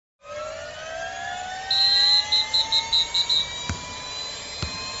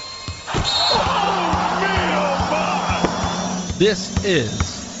This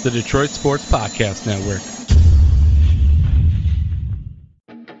is the Detroit Sports Podcast Network.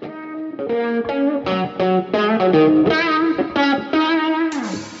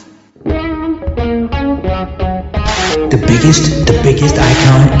 The biggest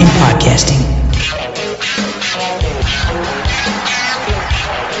icon in podcasting.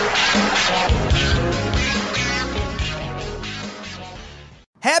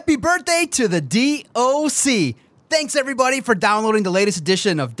 Happy birthday to the DOC. Thanks everybody for downloading the latest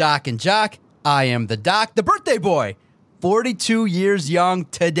edition of DocNJock. I am the Doc, the birthday boy. 42 years young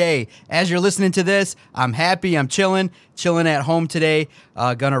today. As you're listening to this, I'm happy, I'm chilling at home today.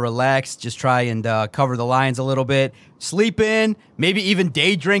 Gonna relax, just try and cover the lines a little bit. Sleep in, maybe even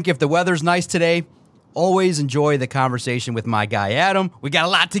day drink if the weather's nice today. Always enjoy the conversation with my guy Adam. We got a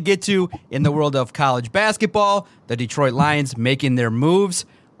lot to get to in the world of college basketball. The Detroit Lions making their moves.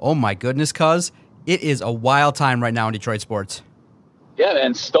 Oh my goodness, cuz. It is a wild time right now in Detroit sports. Yeah,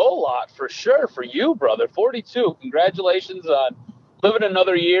 man, stole a lot for sure for you, brother. 42. Congratulations on living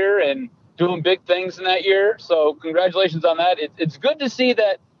another year and doing big things in that year. So congratulations on that. It's good to see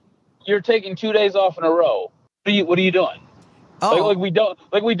that you're taking 2 days off in a row. What are you doing? Oh. Like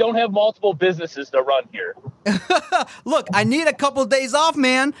we don't have multiple businesses to run here. Look, I need a couple days off,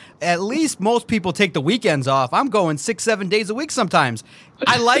 man. At least most people take the weekends off. I'm going 6-7 days a week sometimes.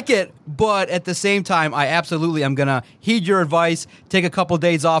 I like it, but at the same time, I absolutely am going to heed your advice, take a couple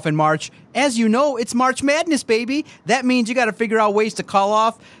days off in March. As you know, it's March Madness, baby. That means you got to figure out ways to call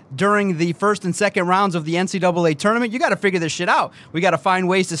off during the first and second rounds of the NCAA tournament. You got to figure this shit out. We got to find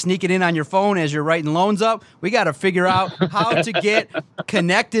ways to sneak it in on your phone as you're writing loans up. We got to figure out how to get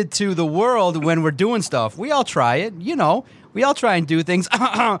connected to the world when we're doing stuff. We all try it, you know. We all try and do things,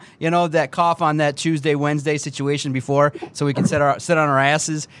 that cough on that Tuesday, Wednesday situation before, so we can sit on our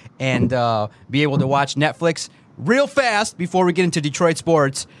asses and be able to watch Netflix real fast before we get into Detroit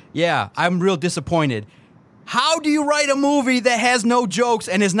sports. Yeah, I'm real disappointed. How do you write a movie that has no jokes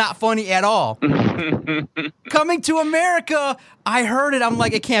and is not funny at all? Coming to America, I heard it. I'm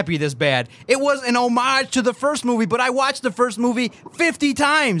like, it can't be this bad. It was an homage to the first movie, but I watched the first movie 50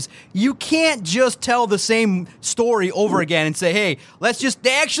 times. You can't just tell the same story over again and say, hey,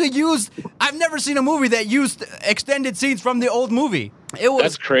 I've never seen a movie that used extended scenes from the old movie.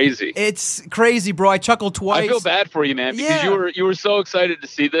 That's crazy. It's crazy, bro. I chuckled twice. I feel bad for you, man, because you were so excited to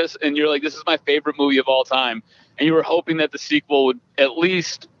see this, and you're like, this is my favorite movie of all time, and you were hoping that the sequel would at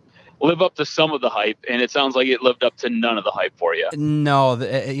least live up to some of the hype, and it sounds like it lived up to none of the hype for you. No,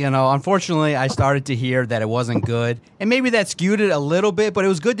 unfortunately, I started to hear that it wasn't good, and maybe that skewed it a little bit, but it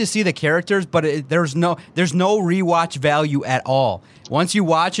was good to see the characters, but there's no rewatch value at all. Once you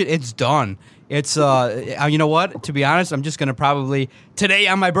watch it, it's done. It's, you know what? To be honest, I'm just going to probably, today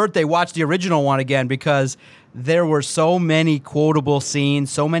on my birthday, watch the original one again because there were so many quotable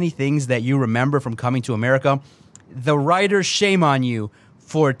scenes, so many things that you remember from Coming to America. The writers, shame on you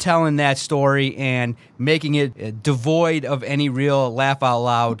for telling that story and making it devoid of any real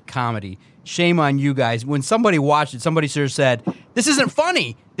laugh-out-loud comedy. Shame on you guys. When somebody watched it, somebody sort of said, this isn't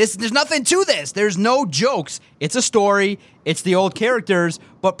funny. There's nothing to this. There's no jokes. It's a story. It's the old characters.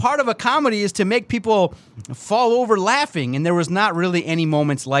 But part of a comedy is to make people fall over laughing, and there was not really any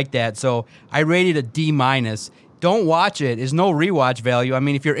moments like that. So I rated a D-. Don't watch it. There's no rewatch value. I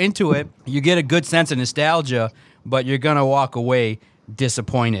mean, if you're into it, you get a good sense of nostalgia, but you're going to walk away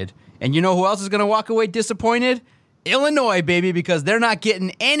disappointed. And you know who else is going to walk away disappointed? Illinois, baby, because they're not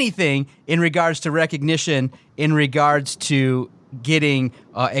getting anything in regards to recognition, in regards to getting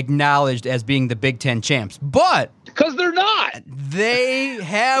acknowledged as being the Big Ten champs. But because they're not. They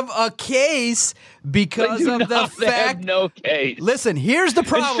have a case because of the fact. They have no case. Listen, here's the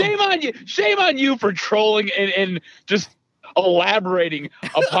problem. And shame on you for trolling and just elaborating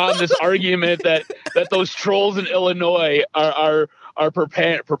upon this argument that those trolls in Illinois are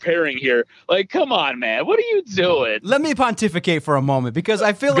preparing here. Like, come on, man, what are you doing? Let me pontificate for a moment because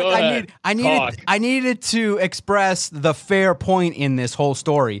I feel like I needed to express the fair point in this whole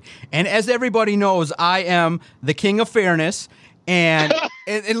story. And as everybody knows, I am the king of fairness. And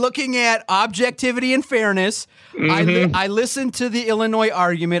in looking at objectivity and fairness, I listened to the Illinois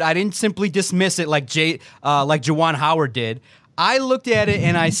argument. I didn't simply dismiss it like Juwan Howard did. I looked at it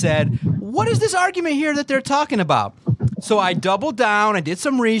and I said, what is this argument here that they're talking about? So I doubled down, I did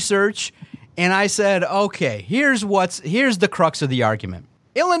some research, and I said, okay, here's the crux of the argument.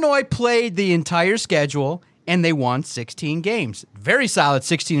 Illinois played the entire schedule, and they won 16 games. Very solid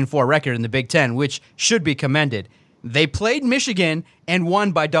 16-4 record in the Big Ten, which should be commended. They played Michigan and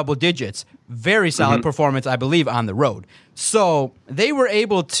won by double digits. Very solid performance, I believe, on the road. So they were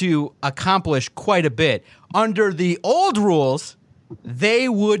able to accomplish quite a bit. under the old rules, they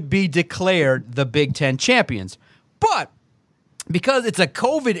would be declared the Big Ten champions. But because it's a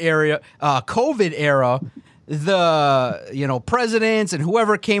COVID era, the presidents and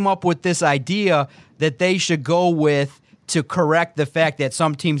whoever came up with this idea that they should go with to correct the fact that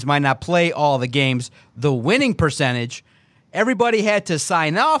some teams might not play all the games, the winning percentage, everybody had to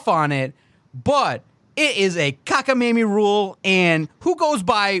sign off on it, but it is a cockamamie rule, and who goes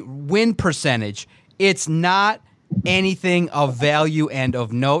by win percentage? It's not anything of value and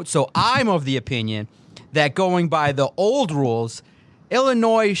of note. So I'm of the opinion that going by the old rules,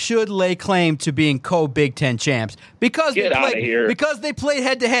 Illinois should lay claim to being co-Big Ten champs because they played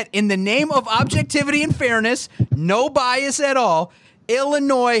head-to-head. In the name of objectivity and fairness, no bias at all,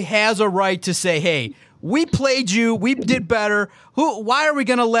 Illinois has a right to say, hey, we played you, we did better. Why are we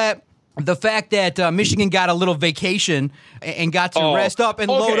going to let the fact that Michigan got a little vacation and got to rest up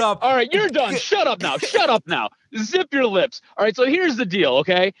and load up? All right, you're done. Shut up now. Shut up now. Zip your lips. All right, so here's the deal,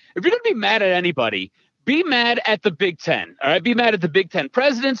 okay? If you're going to be mad at anybody, be mad at the Big Ten, all right? Be mad at the Big Ten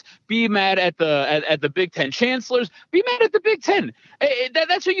presidents. Be mad at the Big Ten chancellors. Be mad at the Big Ten.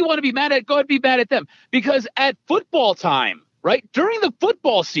 That's who you want to be mad at. Go ahead and be mad at them. Because at football time, right, during the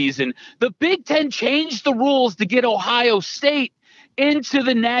football season, the Big Ten changed the rules to get Ohio State into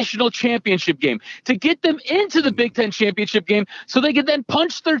the national championship game, to get them into the Big Ten championship game so they could then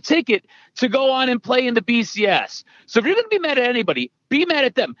punch their ticket to go on and play in the BCS. So if you're going to be mad at anybody, be mad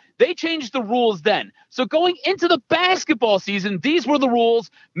at them. They changed the rules then. So going into the basketball season, these were the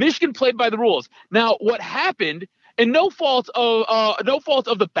rules. Michigan played by the rules. Now, what happened, and no fault of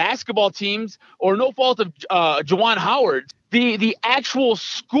the basketball teams or no fault of Juwan Howard, the actual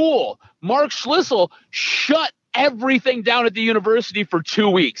school, Mark Schlissel, shut everything down at the university for 2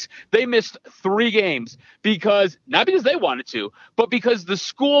 weeks. They missed 3 games not because they wanted to, but because the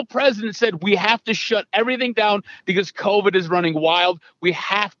school president said we have to shut everything down because COVID is running wild. We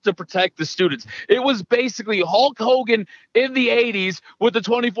have to protect the students. It was basically Hulk Hogan in the 80s with the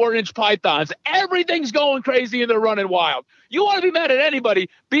 24-inch pythons. Everything's going crazy and they're running wild. You want to be mad at anybody,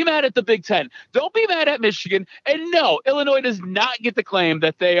 be mad at the Big Ten. Don't be mad at Michigan. And no, Illinois does not get the claim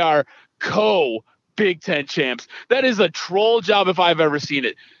that they are Big Ten champs. That is a troll job if I've ever seen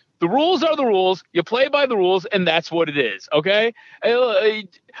it. The rules are the rules. You play by the rules, and that's what it is. Okay, I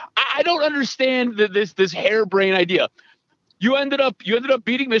don't understand this harebrained idea. You ended up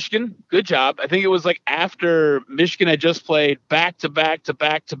beating Michigan. Good job. I think it was like after Michigan had just played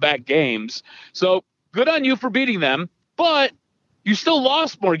back-to-back games. So good on you for beating them, but you still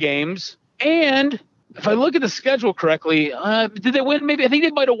lost more games. And if I look at the schedule correctly, did they win? Maybe I think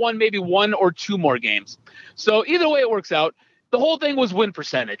they might have won maybe 1 or 2 more games. So either way it works out. The whole thing was win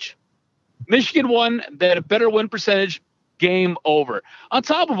percentage. Michigan won. They had a better win percentage. Game over. On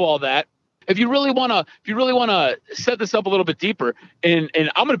top of all that, if you really want to set this up a little bit deeper, and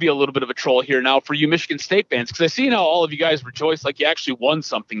I'm going to be a little bit of a troll here now for you Michigan State fans, because I see how all of you guys rejoice like you actually won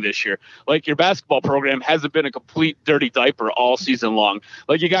something this year. Like your basketball program hasn't been a complete dirty diaper all season long.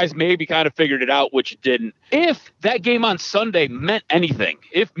 Like you guys maybe kind of figured it out, which you didn't. If that game on Sunday meant anything,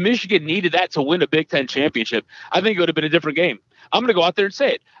 if Michigan needed that to win a Big Ten championship, I think it would have been a different game. I'm going to go out there and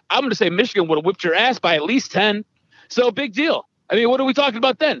say it. I'm going to say Michigan would have whipped your ass by at least 10. So big deal. I mean, what are we talking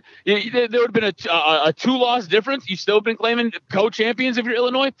about then? There would have been a 2-loss difference. You've still been claiming co-champions if you're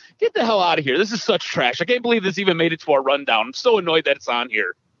Illinois. Get the hell out of here. This is such trash. I can't believe this even made it to our rundown. I'm so annoyed that it's on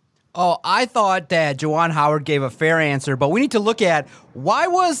here. Oh, I thought that Juwan Howard gave a fair answer, but we need to look at why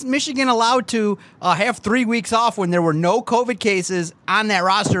was Michigan allowed to have 3 weeks off when there were no COVID cases on that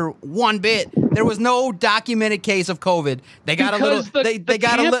roster one bit. There was no documented case of COVID. They got Because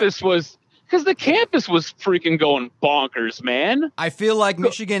the campus was freaking going bonkers, man. I feel like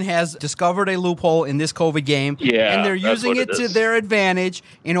Michigan has discovered a loophole in this COVID game, and they're using it to their advantage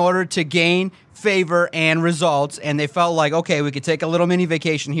in order to gain favor and results, and they felt like, okay, we could take a little mini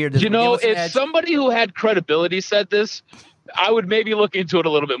vacation here. If somebody who had credibility said this, I would maybe look into it a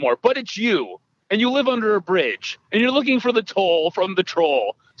little bit more. But it's you, and you live under a bridge, and you're looking for the toll from the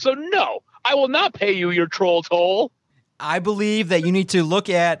troll. So no, I will not pay you your troll toll. I believe that you need to look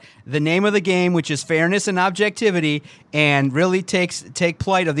at the name of the game, which is fairness and objectivity, and really take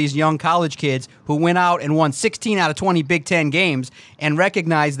plight of these young college kids who went out and won 16 out of 20 Big Ten games and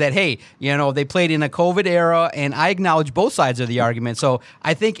recognize that, hey, they played in a COVID era, and I acknowledge both sides of the argument. So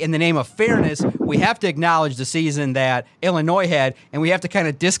I think in the name of fairness, we have to acknowledge the season that Illinois had, and we have to kind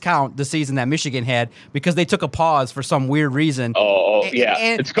of discount the season that Michigan had because they took a pause for some weird reason.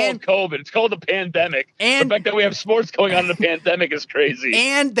 It's called COVID. It's called the pandemic. And the fact that we have sports going going on in the pandemic is crazy.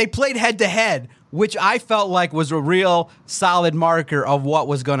 And they played head-to-head, which I felt like was a real solid marker of what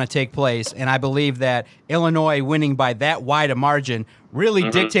was going to take place. And I believe that Illinois winning by that wide a margin really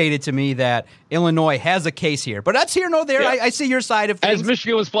dictated to me that Illinois has a case here. But that's here nor there. Yeah. I see your side of things. As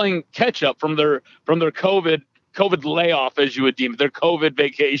Michigan was playing catch-up from their COVID layoff, as you would deem it, their COVID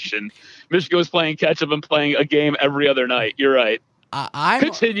vacation, Michigan was playing catch-up and playing a game every other night. You're right.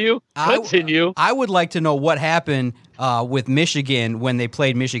 Continue. I would like to know what happened with Michigan when they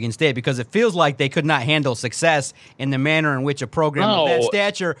played Michigan State, because it feels like they could not handle success in the manner in which a program of that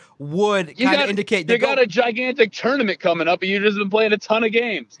stature would kind of indicate. They got a gigantic tournament coming up, and you've just been playing a ton of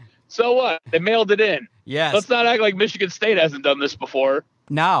games. So what? They mailed it in. Yes. Let's not act like Michigan State hasn't done this before.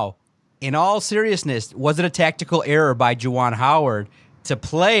 Now, in all seriousness, was it a tactical error by Juwan Howard to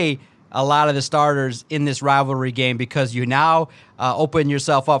play a lot of the starters in this rivalry game, because you now open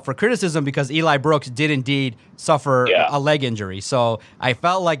yourself up for criticism because Eli Brooks did indeed suffer a leg injury? So I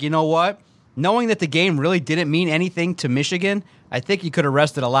felt like, you know what? Knowing that the game really didn't mean anything to Michigan, I think you could have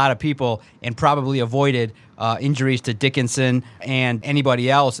rested a lot of people and probably avoided injuries to Dickinson and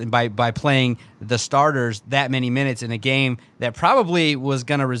anybody else, and by playing the starters that many minutes in a game that probably was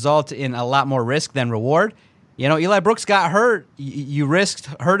going to result in a lot more risk than reward. You know, Eli Brooks got hurt. You risked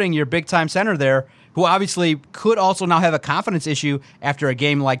hurting your big-time center there, who obviously could also now have a confidence issue after a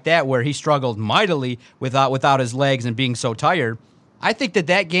game like that where he struggled mightily without his legs and being so tired. I think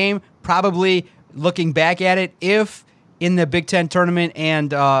that game, probably looking back at it, if in the Big Ten tournament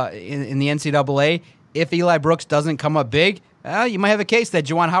and in the NCAA, if Eli Brooks doesn't come up big, you might have a case that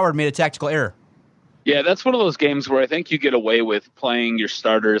Juwan Howard made a tactical error. Yeah, that's one of those games where I think you get away with playing your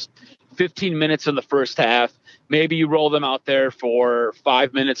starters 15 minutes in the first half. Maybe you roll them out there for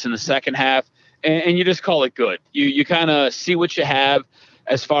 5 minutes in the second half, and you just call it good. You kind of see what you have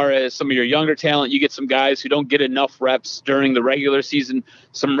as far as some of your younger talent. You get some guys who don't get enough reps during the regular season,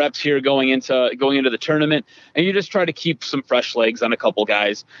 some reps here going into the tournament, and you just try to keep some fresh legs on a couple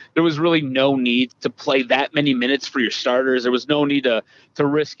guys. There was really no need to play that many minutes for your starters. There was no need to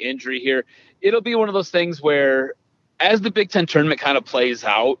risk injury here. It'll be one of those things where, as the Big Ten tournament kind of plays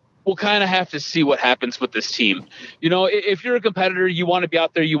out, we'll kind of have to see what happens with this team. You know, if you're a competitor, you want to be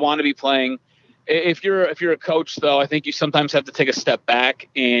out there, you want to be playing. If you're a coach, though, I think you sometimes have to take a step back,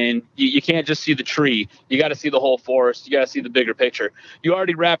 and you can't just see the tree. You got to see the whole forest. You got to see the bigger picture. You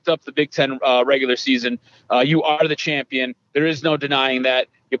already wrapped up the Big Ten regular season. You are the champion. There is no denying that.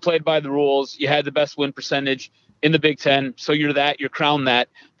 You played by the rules. You had the best win percentage in the Big Ten, so you're crowned that.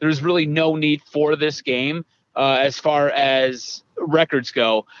 There's really no need for this game as far as records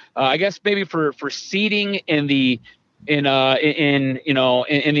go. I guess maybe for seeding in the NCAA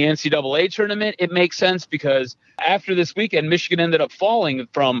tournament, it makes sense, because after this weekend, Michigan ended up falling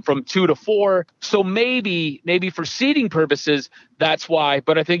from 2 to 4. So maybe for seeding purposes, that's why.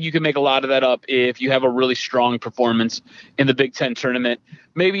 But I think you can make a lot of that up if you have a really strong performance in the Big Ten tournament.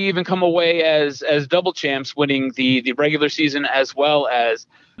 Maybe even come away as double champs, winning the regular season as well as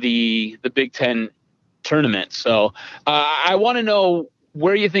the Big Ten tournament. So I want to know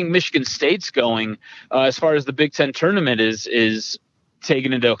where you think Michigan State's going as far as the Big Ten tournament is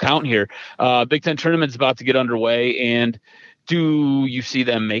taken into account here. Big Ten tournament's about to get underway, and do you see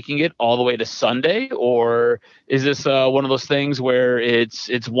them making it all the way to Sunday, or is this one of those things where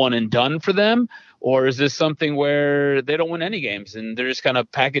it's one and done for them, or is this something where they don't win any games and they're just kind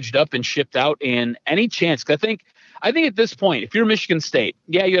of packaged up and shipped out? And any chance, 'cause I think at this point, if you're Michigan State,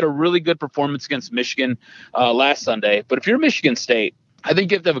 yeah, you had a really good performance against Michigan last Sunday, but if you're Michigan State, I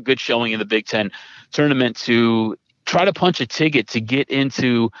think you have to have a good showing in the Big Ten tournament to try to punch a ticket to get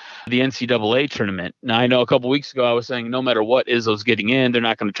into the NCAA tournament. Now, I know a couple weeks ago I was saying no matter what Izzo's getting in, they're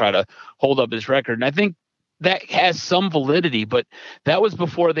not going to try to hold up his record. And I think that has some validity, but that was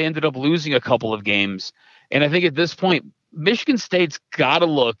before they ended up losing a couple of games. And I think at this point, Michigan State's got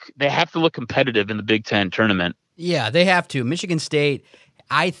to they have to look competitive in the Big Ten tournament. Yeah, they have to. Michigan State,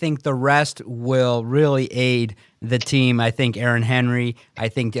 I think the rest will really aid the team. I think Aaron Henry, I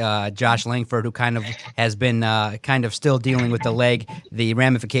think Josh Langford, who kind of has been kind of still dealing with the leg, the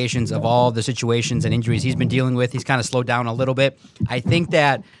ramifications of all the situations and injuries he's been dealing with. He's kind of slowed down a little bit. I think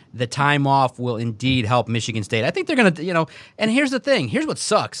that the time off will indeed help Michigan State. I think they're going to, and here's the thing. Here's what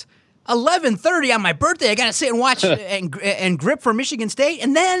sucks. 11:30 on my birthday, I got to sit and watch and grip for Michigan State.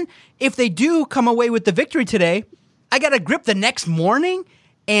 And then if they do come away with the victory today, I got to grip the next morning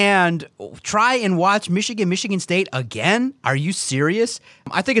and try and watch Michigan State again? Are you serious?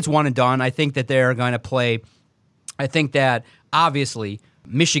 I think it's one and done. I think that they're going to play. I think that obviously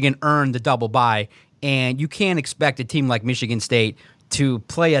Michigan earned the double bye, and you can't expect a team like Michigan State to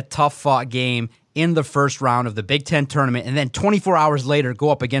play a tough-fought game in the first round of the Big Ten tournament and then 24 hours later go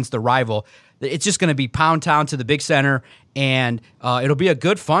up against the rival. It's just going to be pound town to the Big Center, and it'll be a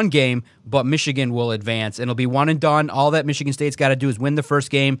good, fun game, but Michigan will advance, and it'll be one and done. All that Michigan State's got to do is win the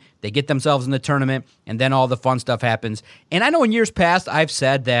first game. They get themselves in the tournament, and then all the fun stuff happens. And I know in years past I've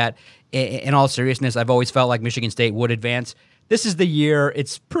said that, in all seriousness, I've always felt like Michigan State would advance. This is the year.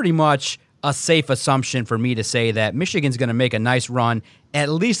 It's pretty much a safe assumption for me to say that Michigan's going to make a nice run, at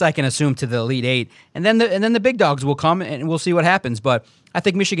least I can assume, to the Elite Eight, and then the big dogs will come, and we'll see what happens. But I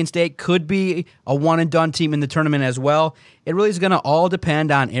think Michigan State could be a one-and-done team in the tournament as well. It really is going to all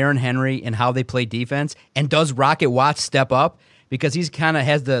depend on Aaron Henry and how they play defense, and does Rocket Watts step up, because he's kind of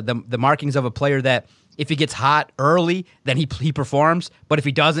has the markings of a player that if he gets hot early, then he performs, but if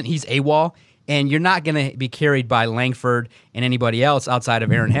he doesn't, he's AWOL. And you're not going to be carried by Langford and anybody else outside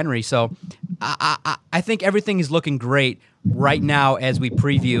of Aaron Henry. So I think everything is looking great right now as we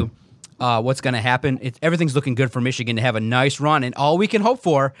preview what's going to happen. Everything's looking good for Michigan to have a nice run. And all we can hope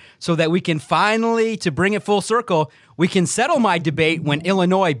for, so that we can finally, to bring it full circle, we can settle my debate when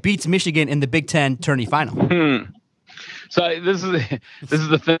Illinois beats Michigan in the Big Ten tourney final. So this is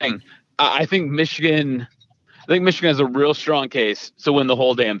the thing. I think Michigan has a real strong case to win the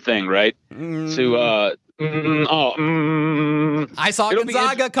whole damn thing, right? I saw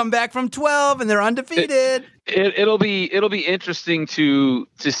Gonzaga come back from 12 and they're undefeated. It'll be interesting to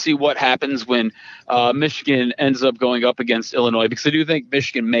see what happens when Michigan ends up going up against Illinois, because I do think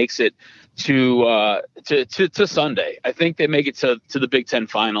Michigan makes it to Sunday. I think they make it to the Big Ten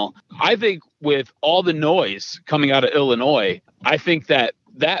final. I think with all the noise coming out of Illinois, I think that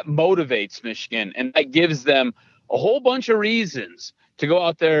motivates Michigan, and that gives them a whole bunch of reasons to go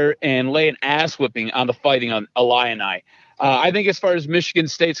out there and lay an ass whipping on the Fighting Illini. I think as far as Michigan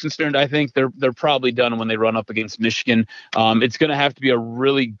State's concerned, I think they're probably done when they run up against Michigan. It's going to have to be a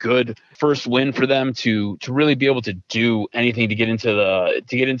really good first win for them to really be able to do anything to get into the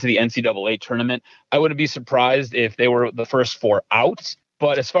NCAA tournament. I wouldn't be surprised if they were the first four out.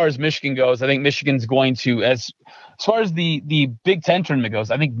 But as far as Michigan goes, I think Michigan's going to, as far as the Big Ten tournament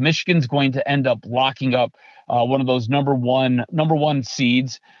goes, I think Michigan's going to end up locking up one of those number one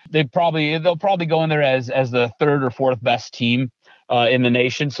seeds. They'll probably go in there as the third or fourth best team in the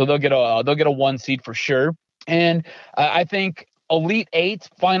nation. So they'll get a one seed for sure. And I think Elite Eight,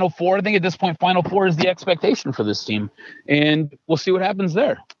 Final Four. I think at this point, Final Four is the expectation for this team, and we'll see what happens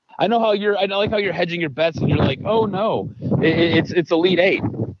there. I like how you're hedging your bets, and you're like, oh no, it's Elite Eight.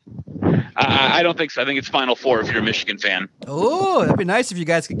 I don't think so. I think it's Final Four if you're a Michigan fan. Oh, that'd be nice if you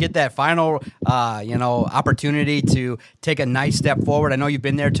guys could get that final, opportunity to take a nice step forward. I know you've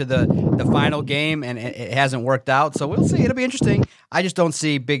been there to the final game, and it hasn't worked out. So we'll see. It'll be interesting. I just don't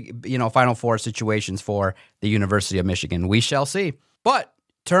see big, Final Four situations for the University of Michigan. We shall see. But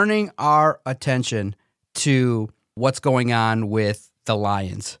turning our attention to what's going on with the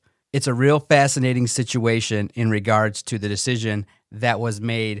Lions, it's a real fascinating situation in regards to the decision that was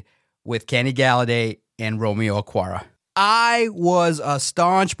made with Kenny Golladay and Romeo Okwara. I was a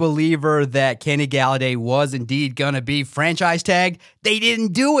staunch believer that Kenny Golladay was indeed going to be franchise tagged. They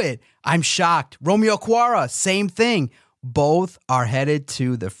didn't do it. I'm shocked. Romeo Okwara, same thing. Both are headed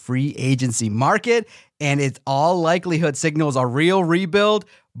to the free agency market, and it's all likelihood signals a real rebuild.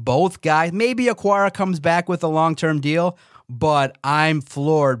 Both guys, maybe Okwara comes back with a long-term deal, but I'm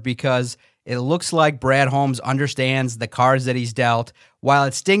floored because it looks like Brad Holmes understands the cards that he's dealt. While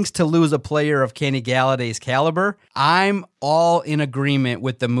it stinks to lose a player of Kenny Galladay's caliber, I'm all in agreement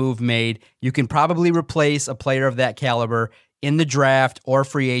with the move made. You can probably replace a player of that caliber in the draft or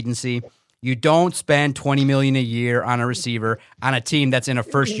free agency. You don't spend $20 million a year on a receiver on a team that's in a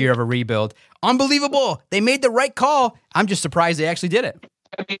first year of a rebuild. Unbelievable. They made the right call. I'm just surprised they actually did it.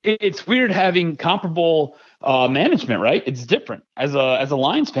 It's weird having comparable management, right? It's different. As a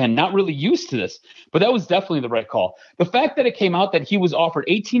Lions fan, not really used to this, but that was definitely the right call. The fact that it came out that he was offered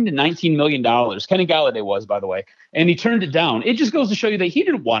 $18 to $19 million, Kenny Golladay was, by the way, and he turned it down. It just goes to show you that he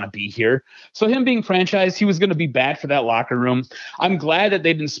didn't want to be here. So him being franchised, he was going to be bad for that locker room. I'm glad that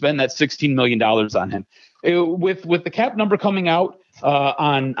they didn't spend that $16 million on him. With the cap number coming out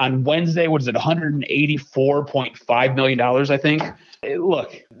on Wednesday, what is it, $184.5 million, I think.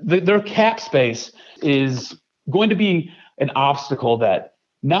 Look, their cap space is going to be an obstacle that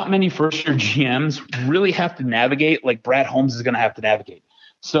not many first-year GMs really have to navigate like Brad Holmes is going to have to navigate.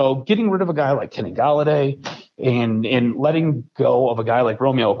 So getting rid of a guy like Kenny Golladay and letting go of a guy like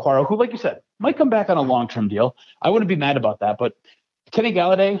Romeo Okwara, who, like you said, might come back on a long-term deal. I wouldn't be mad about that. But Kenny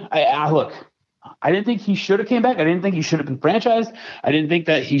Golladay, I didn't think he should have came back. I didn't think he should have been franchised. I didn't think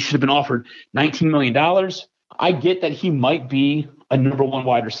that he should have been offered $19 million. I get that he might be a number one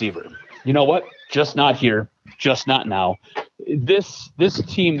wide receiver. You know what? just not here, just not now. This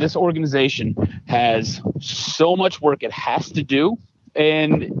team, this organization has so much work it has to do.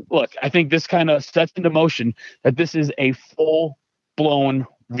 And look, I think this kind of sets into motion that this is a full-blown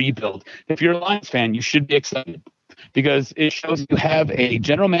rebuild. If you're a Lions fan, you should be excited because it shows you have a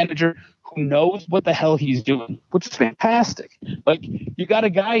general manager who knows what the hell he's doing, which is fantastic. Like, you got a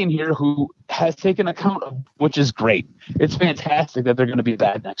guy in here who has taken account of, which is great. It's fantastic that they're going to be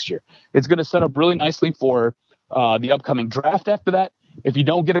bad next year. It's going to set up really nicely for the upcoming draft after that. If you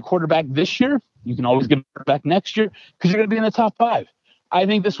don't get a quarterback this year, you can always get a quarterback next year because you're going to be in the top 5. I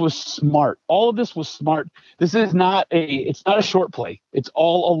think this was smart. All of this was smart. This is it's not a short play. It's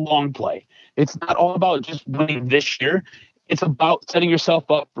all a long play. It's not all about just winning this year. It's about setting yourself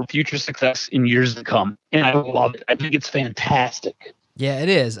up for future success in years to come. And I love it. I think it's fantastic. Yeah, it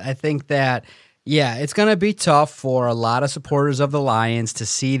is. I think that, it's going to be tough for a lot of supporters of the Lions to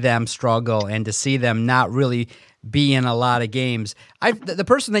see them struggle and to see them not really be in a lot of games. The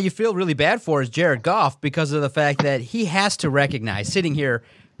person that you feel really bad for is Jared Goff because of the fact that he has to recognize, sitting here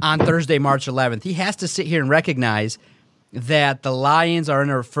on Thursday, March 11th, he has to sit here and recognize that the Lions are in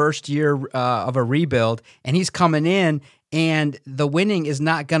their first year of a rebuild, and he's coming in, and the winning is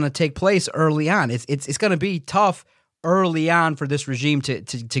not going to take place early on. It's going to be tough early on for this regime to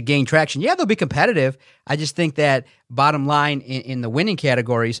gain traction. Yeah, they'll be competitive. I just think that bottom line in the winning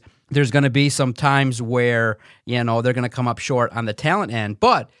categories, there's going to be some times where, they're going to come up short on the talent end.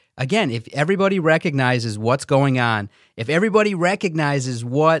 But again, if everybody recognizes what's going on, if everybody recognizes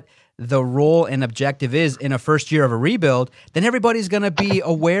what the role and objective is in a first year of a rebuild, then everybody's going to be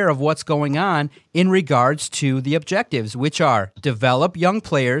aware of what's going on in regards to the objectives, which are develop young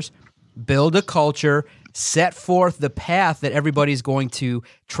players, build a culture, set forth the path that everybody's going to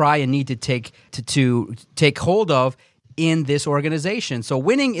try and need to take hold of in this organization. So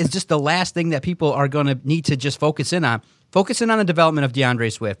winning is just the last thing that people are going to need to just focus in on. Focusing on the development of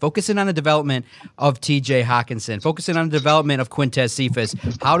DeAndre Swift, focusing on the development of TJ Hawkinson, focusing on the development of Quintez Cephas.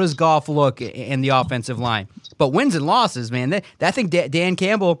 How does Goff look in the offensive line? But wins and losses, man. I think Dan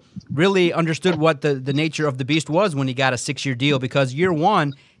Campbell really understood what the nature of the beast was when he got a 6-year deal, because year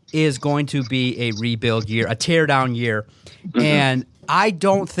one is going to be a rebuild year, a teardown year. And I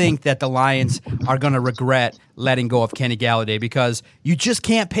don't think that the Lions are going to regret letting go of Kenny Golladay, because you just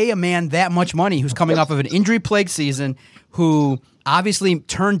can't pay a man that much money who's coming off of an injury-plagued season, who obviously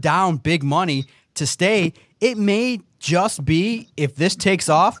turned down big money to stay. It may just be, if this takes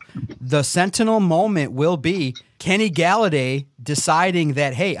off, the sentinel moment will be Kenny Golladay deciding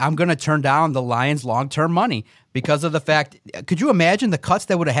that, hey, I'm going to turn down the Lions' long-term money because of the fact, could you imagine the cuts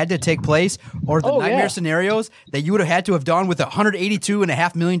that would have had to take place, or the nightmare scenarios that you would have had to have done with a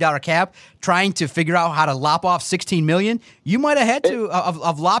 $182.5 million cap, trying to figure out how to lop off $16 million? You might have had to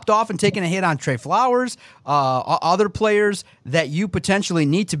have lopped off and taken a hit on Trey Flowers, other players that you potentially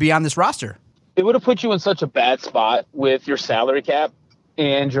need to be on this roster. It would have put you in such a bad spot with your salary cap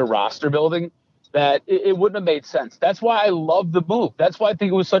and your roster building that it wouldn't have made sense. That's why I love the move. That's why I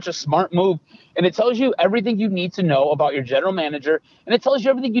think it was such a smart move. And it tells you everything you need to know about your general manager, and it tells you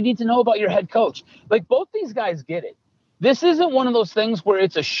everything you need to know about your head coach. Like, both these guys get it. This isn't one of those things where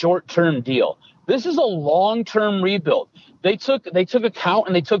it's a short-term deal. This is a long-term rebuild. They took account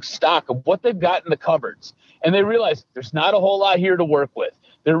and they took stock of what they've got in the cupboards, and they realized there's not a whole lot here to work with.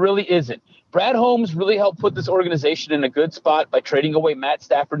 There really isn't. Brad Holmes really helped put this organization in a good spot by trading away Matt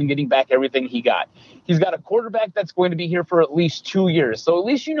Stafford and getting back everything he got. He's got a quarterback that's going to be here for at least 2 years. So at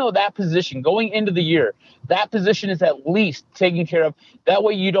least you know that position going into the year, that position is at least taken care of. That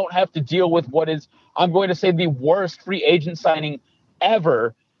way you don't have to deal with what is, I'm going to say, the worst free agent signing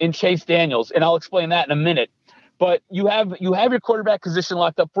ever in Chase Daniels. And I'll explain that in a minute. But you have your quarterback position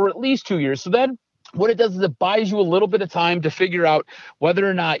locked up for at least 2 years. So then what it does is it buys you a little bit of time to figure out whether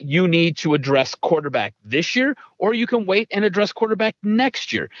or not you need to address quarterback this year, or you can wait and address quarterback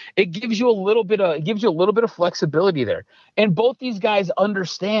next year. It gives you a little bit of flexibility there. And both these guys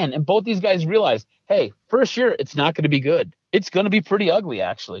understand, and both these guys realize, hey, first year, it's not going to be good. It's going to be pretty ugly,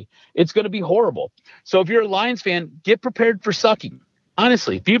 actually. It's going to be horrible. So if you're a Lions fan, get prepared for sucking.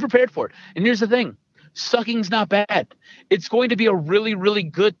 Honestly, be prepared for it. And here's the thing. Sucking's not bad. It's going to be a really, really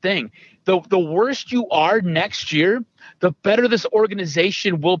good thing. The worse you are next year, the better this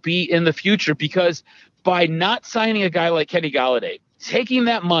organization will be in the future, because by not signing a guy like Kenny Golladay, taking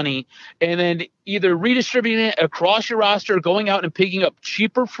that money and then either redistributing it across your roster or going out and picking up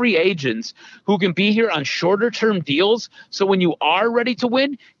cheaper free agents who can be here on shorter term deals. So when you are ready to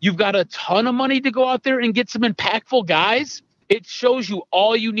win, you've got a ton of money to go out there and get some impactful guys. It shows you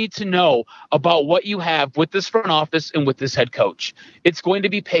all you need to know about what you have with this front office and with this head coach. It's going to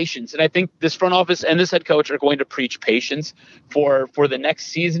be patience. And I think this front office and this head coach are going to preach patience for the next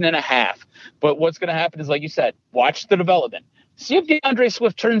season and a half. But what's going to happen is, like you said, watch the development. See if DeAndre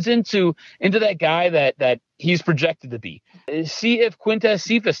Swift turns into that guy that he's projected to be. See if Quintez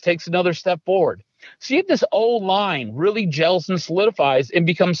Cephas takes another step forward. See if this O-line really gels and solidifies and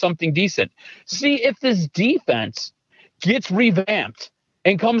becomes something decent. See if this defense gets revamped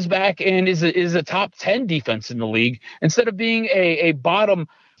and comes back and is a top 10 defense in the league instead of being a bottom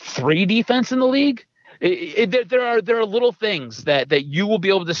 3 defense in the league. There are little things that you will be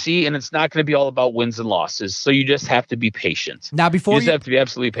able to see, and it's not going to be all about wins and losses. So you just have to be patient. Now, you have to be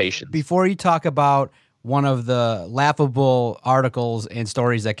absolutely patient. Before you talk about one of the laughable articles and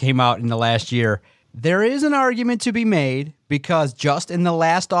stories that came out in the last year, there is an argument to be made because just in the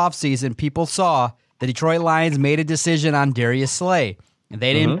last offseason, people saw the Detroit Lions made a decision on Darius Slay, and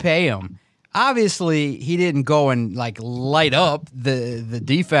they didn't pay him. Obviously, he didn't go and light up the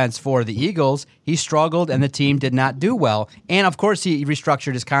defense for the Eagles. He struggled, and the team did not do well. And, of course, he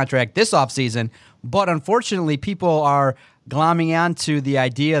restructured his contract this offseason. But, unfortunately, people are glomming onto the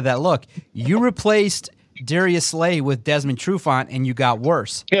idea that, look, you replaced Darius Slay with Desmond Trufant, and you got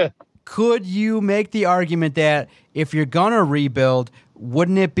worse. Yeah. Could you make the argument that if you're going to rebuild,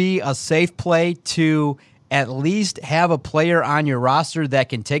 wouldn't it be a safe play to at least have a player on your roster that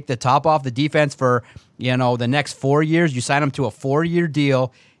can take the top off the defense for, the next 4 years? You sign them to a 4-year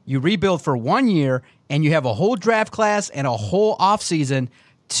deal. You rebuild for 1 year, and you have a whole draft class and a whole offseason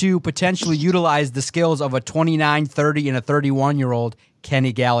to potentially utilize the skills of a 29, 30, and a 31-year-old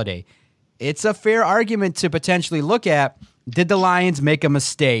Kenny Golladay. It's a fair argument to potentially look at. Did the Lions make a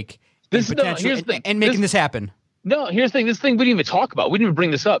mistake here's the thing. And making this happen? No, here's the thing. This thing we didn't even talk about. We didn't even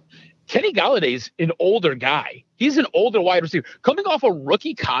bring this up. Kenny Galladay's an older guy. He's an older wide receiver. Coming off a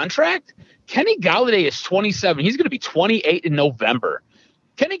rookie contract, Kenny Golladay is 27. He's going to be 28 in November.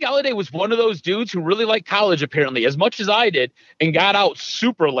 Kenny Golladay was one of those dudes who really liked college, apparently, as much as I did, and got out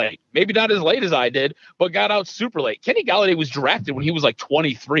super late. Maybe not as late as I did, but got out super late. Kenny Golladay was drafted when he was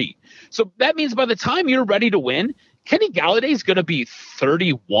 23. So that means by the time you're ready to win, Kenny Golladay is going to be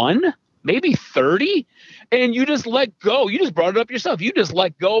 31, maybe 30, and you just let go. You just brought it up yourself. You just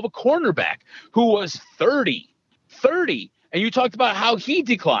let go of a cornerback who was 30, and you talked about how he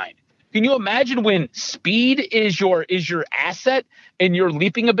declined. Can you imagine when speed is your asset and your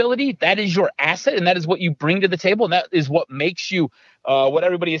leaping ability? That is your asset, and that is what you bring to the table, and that is what makes you what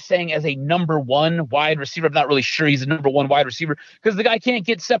everybody is saying as a number 1 wide receiver. I'm not really sure he's a number 1 wide receiver because the guy can't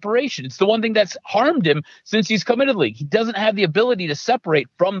get separation. It's the one thing that's harmed him since he's come into the league. He doesn't have the ability to separate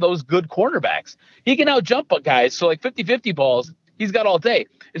from those good cornerbacks. He can out-jump guys, so 50-50 balls he's got all day.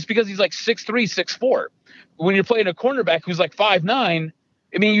 It's because he's 6'3", 6'4". When you're playing a cornerback who's 5'9",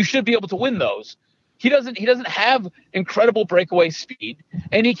 I mean, you should be able to win those. He doesn't have incredible breakaway speed,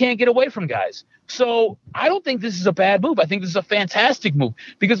 and he can't get away from guys. So I don't think this is a bad move. I think this is a fantastic move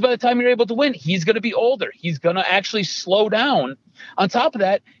because by the time you're able to win, he's going to be older. He's going to actually slow down. On top of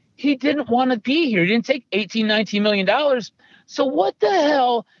that, he didn't want to be here. He didn't take $18, $19 million. So what the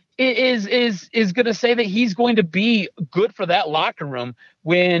hell is going to say that he's going to be good for that locker room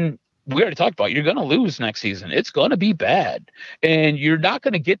when we already talked about you're going to lose next season? It's going to be bad, and you're not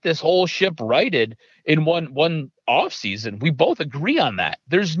going to get this whole ship righted in one off season. We both agree on that.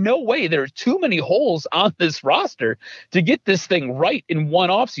 There's no way. There are too many holes on this roster to get this thing right in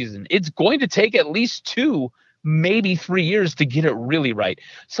one off season. It's going to take at least 2, maybe 3 years to get it really right.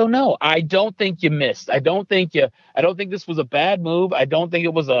 So no, I don't think you missed. I don't think this was a bad move. I don't think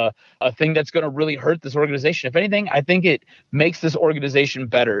it was a thing that's going to really hurt this organization. If anything, I think it makes this organization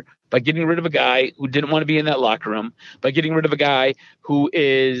better by getting rid of a guy who didn't want to be in that locker room, by getting rid of a guy who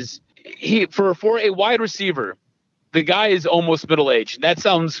is for a wide receiver, the guy is almost middle-aged. That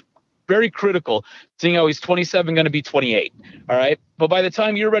sounds very critical, seeing how he's 27, going to be 28. All right. But by the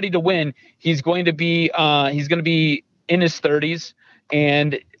time you're ready to win, he's going to be in his 30s.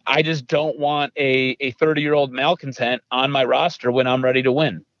 And I just don't want a 30-year-old malcontent on my roster when I'm ready to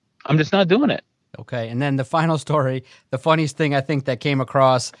win. I'm just not doing it. Okay. And then the final story, the funniest thing I think that came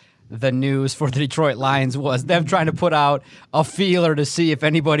across the news for the Detroit Lions was them trying to put out a feeler to see if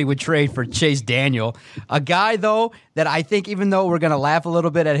anybody would trade for Chase Daniel. A guy, though, that I think even though we're going to laugh a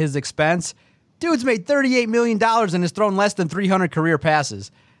little bit at his expense, dude's made $38 million and has thrown less than 300 career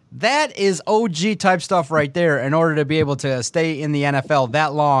passes. That is OG type stuff right there in order to be able to stay in the NFL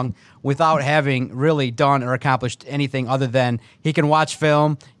that long without having really done or accomplished anything other than he can watch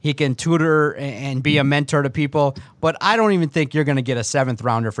film, he can tutor and be a mentor to people. But I don't even think you're going to get a 7th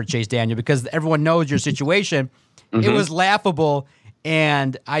rounder for Chase Daniel because everyone knows your situation. It was laughable,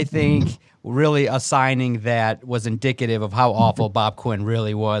 and I think really a signing that was indicative of how awful Bob Quinn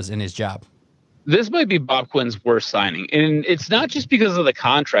really was in his job. This might be Bob Quinn's worst signing. And it's not just because of the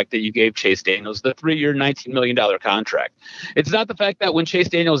contract that you gave Chase Daniels, the 3-year, $19 million contract. It's not the fact that when Chase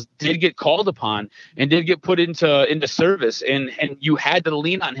Daniels did get called upon and did get put into service and you had to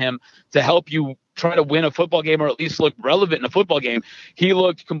lean on him to help you try to win a football game or at least look relevant in a football game, he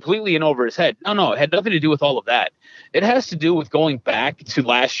looked completely in over his head. No, it had nothing to do with all of that. It has to do with going back to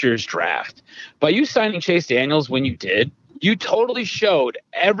last year's draft. By you signing Chase Daniels when you did, you totally showed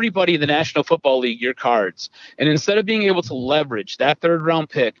everybody in the National Football League your cards. And instead of being able to leverage that third-round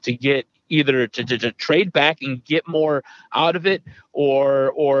pick to get either to trade back and get more out of it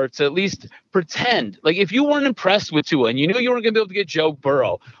or to at least pretend. Like if you weren't impressed with Tua and you knew you weren't going to be able to get Joe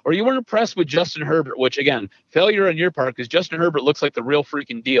Burrow, or you weren't impressed with Justin Herbert, which, again, failure on your part because Justin Herbert looks like the real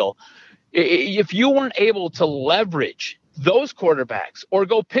freaking deal. If you weren't able to leverage those quarterbacks or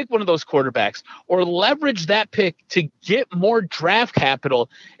go pick one of those quarterbacks or leverage that pick to get more draft capital,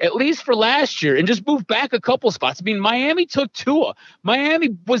 at least for last year, and just move back a couple spots. I mean, Miami took Tua.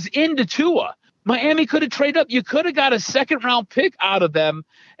 Miami was into Tua. Miami could have traded up. You could have got a second-round pick out of them,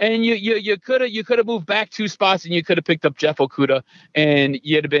 and you could have moved back 2 spots, and you could have picked up Jeff Okudah, and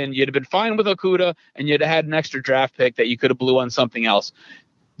you'd have been fine with Okudah, and you'd have had an extra draft pick that you could have blew on something else.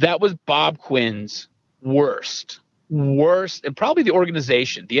 That was Bob Quinn's worst, and probably the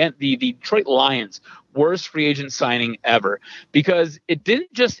organization, the Detroit Lions' worst free agent signing ever, because it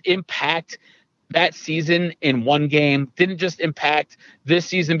didn't just impact that season in one game, didn't just impact this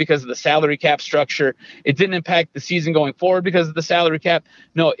season because of the salary cap structure. It didn't impact the season going forward because of the salary cap.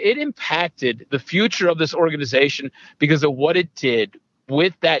 No, it impacted the future of this organization because of what it did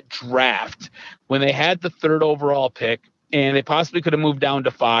with that draft when they had the 3rd overall pick. And they possibly could have moved down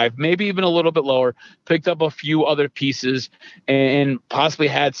to 5, maybe even a little bit lower, picked up a few other pieces, and possibly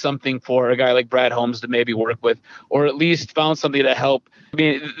had something for a guy like Brad Holmes to maybe work with, or at least found something to help. I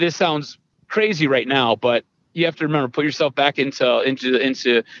mean, this sounds crazy right now, but you have to remember, put yourself back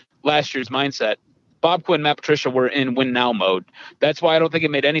into last year's mindset. Bob Quinn, Matt Patricia were in win now mode. That's why I don't think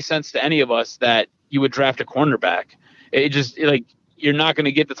it made any sense to any of us that you would draft a cornerback. It just you're not going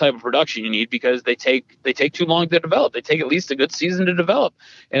to get the type of production you need because they take too long to develop. They take at least a good season to develop.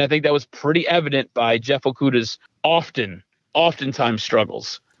 And I think that was pretty evident by Jeff Okudah's oftentimes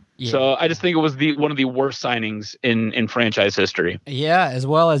struggles. Yeah. So I just think it was one of the worst signings in franchise history. Yeah, as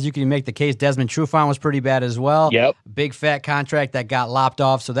well as you can make the case Desmond Trufant was pretty bad as well. Yep. Big fat contract that got lopped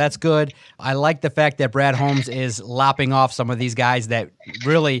off, so that's good. I like the fact that Brad Holmes is lopping off some of these guys that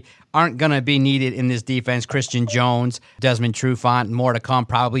really aren't going to be needed in this defense. Christian Jones, Desmond Trufant, more to come,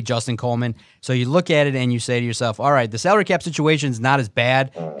 probably Justin Coleman. So you look at it and you say to yourself, all right, the salary cap situation is not as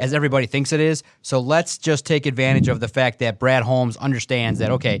bad as everybody thinks it is, so let's just take advantage of the fact that Brad Holmes understands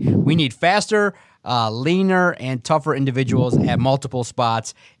that, okay, we need faster, leaner, and tougher individuals at multiple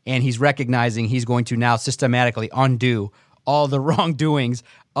spots, and he's recognizing he's going to now systematically undo all the wrongdoings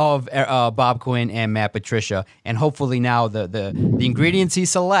of Bob Quinn and Matt Patricia. And hopefully now the ingredients he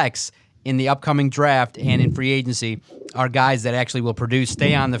selects in the upcoming draft and in free agency are guys that actually will produce,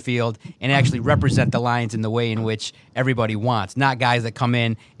 stay on the field, and actually represent the Lions in the way in which everybody wants, not guys that come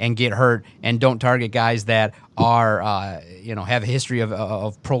in and get hurt and don't target guys that are, have a history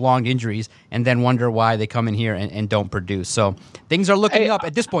of prolonged injuries and then wonder why they come in here and don't produce. So things are looking up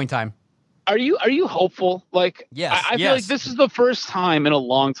at this point in time. Are you hopeful? Like, yes, I feel like this is the first time in a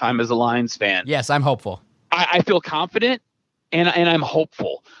long time as a Lions fan. Yes, I'm hopeful. I feel confident and I'm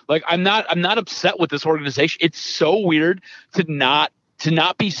hopeful. Like I'm not upset with this organization. It's so weird to not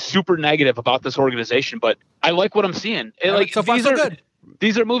be super negative about this organization, but I like what I'm seeing. So far, so good.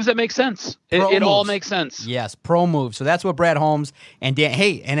 These are moves that make sense. It all makes sense. Yes, pro moves. So that's what Brad Holmes and Dan.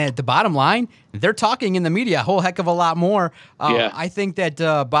 Hey, and at the bottom line, they're talking in the media a whole heck of a lot more. I think that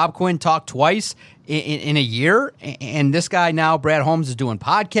Bob Quinn talked twice in a year, and this guy now, Brad Holmes, is doing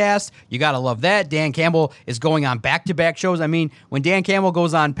podcasts. You got to love that. Dan Campbell is going on back-to-back shows. I mean, when Dan Campbell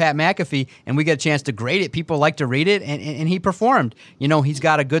goes on Pat McAfee and we get a chance to grade it, people like to read it, and he performed. You know, he's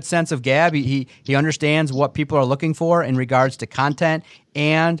got a good sense of gab. He understands what people are looking for in regards to content,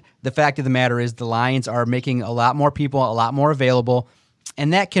 and the fact of the matter is the Lions are making a lot more people a lot more available.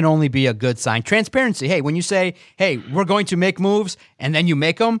 And that can only be a good sign. Transparency. Hey, when you say, hey, we're going to make moves, and then you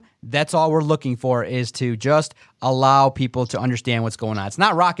make them, that's all we're looking for, is to just allow people to understand what's going on. It's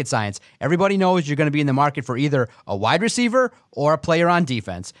not rocket science. Everybody knows you're going to be in the market for either a wide receiver or a player on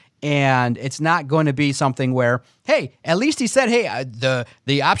defense. And it's not going to be something where, hey, at least he said, hey,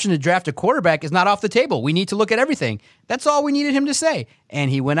 the option to draft a quarterback is not off the table. We need to look at everything. That's all we needed him to say.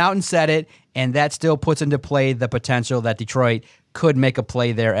 And he went out and said it, and that still puts into play the potential that Detroit could make a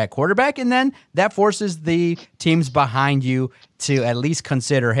play there at quarterback. And then that forces the teams behind you to at least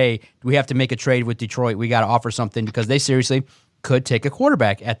consider, hey, we have to make a trade with Detroit. We got to offer something, because they seriously could take a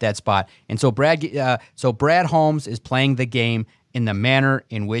quarterback at that spot. And so Brad Holmes is playing the game in the manner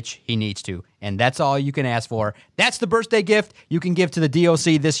in which he needs to. And that's all you can ask for. That's the birthday gift you can give to the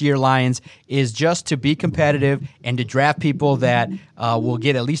DOC this year, Lions, is just to be competitive and to draft people that will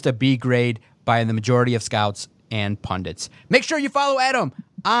get at least a B grade by the majority of scouts and pundits. Make sure you follow Adam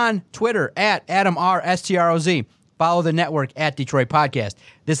on Twitter at AdamRSTROZ. Follow the network at Detroit Podcast.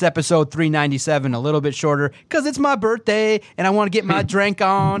 This episode 397, a little bit shorter because it's my birthday and I want to get my drink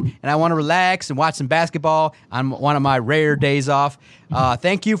on and I want to relax and watch some basketball on one of my rare days off.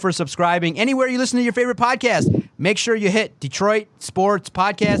 Thank you for subscribing. Anywhere you listen to your favorite podcast, make sure you hit Detroit Sports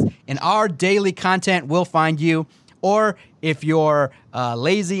Podcast and our daily content will find you. Or if you're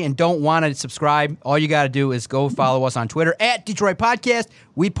lazy and don't want to subscribe, all you got to do is go follow us on Twitter at Detroit Podcast.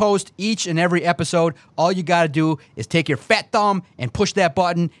 We post each and every episode. All you got to do is take your fat thumb and push that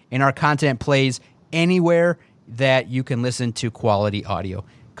button, and our content plays anywhere that you can listen to quality audio.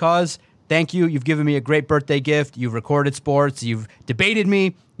 Cuz, thank you. You've given me a great birthday gift. You've recorded sports. You've debated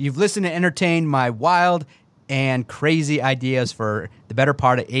me. You've listened to entertain my wild and crazy ideas for the better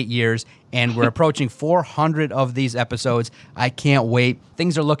part of 8 years, and we're approaching 400 of these episodes. I can't wait.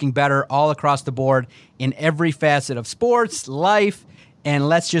 Things are looking better all across the board in every facet of sports, life, and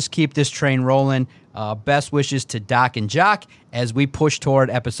let's just keep this train rolling. Best wishes to Doc and Jock as we push toward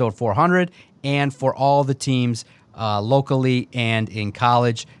episode 400, and for all the teams locally and in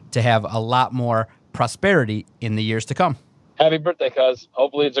college to have a lot more prosperity in the years to come. Happy birthday, cuz.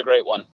 Hopefully it's a great one.